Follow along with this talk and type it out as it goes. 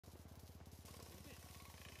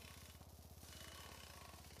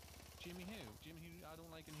Jimmy, I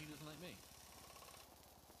don't like him. He doesn't like me.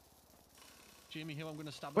 Jimmy, here I'm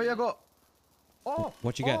gonna stab. Wait, I got. Oh,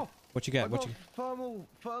 what you get? What you get? What you?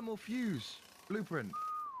 Thermal fuse blueprint.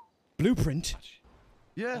 Blueprint?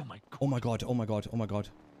 Yeah. Oh my god. Oh my god. Oh my god. Oh my god.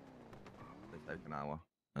 It takes an hour,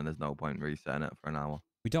 and there's no point resetting it for an hour.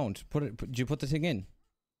 We don't put it. Did you put the thing in?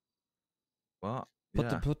 What? Put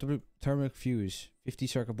the thermic fuse. 50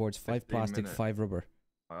 circuit boards, 5 plastic, 5 rubber.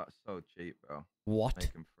 Oh, that's so cheap, bro. What?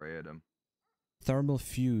 Making 3 of them. Thermal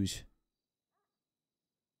fuse.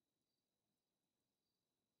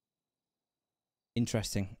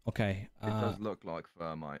 Interesting. Okay. It does look like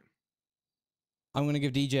thermite. I'm gonna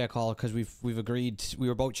give DJ a call because we've agreed. We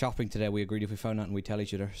were both shopping today. We agreed if we found nothing, we'd tell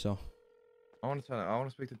each other. So. I want to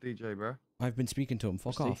speak to DJ, bro. I've been speaking to him.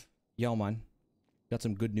 Fuck off. Yo, man. Got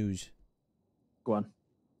some good news. Go on.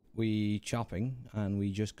 We chopping and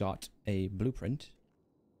we just got a blueprint.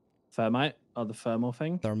 Thermite or the thermal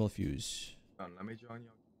thing? Thermal fuse. Let me join you.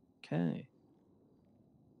 Okay.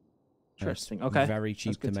 Interesting. It's okay. Very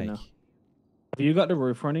cheap to make. Have you got the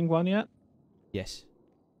roof running one yet? Yes.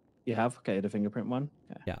 You have? Okay, the fingerprint one?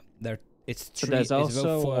 Okay. Yeah. It's there's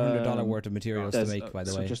also, about $400 worth of materials to make, by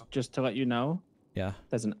the way. Just to let you know. Yeah.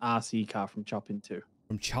 There's an RC car from chopping too.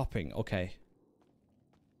 From chopping, okay.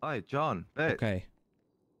 Hi, John. Hey. Okay.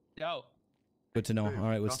 Yo. Good to know. All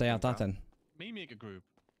right, we'll stay at that then. Me make a group.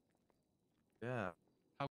 Yeah.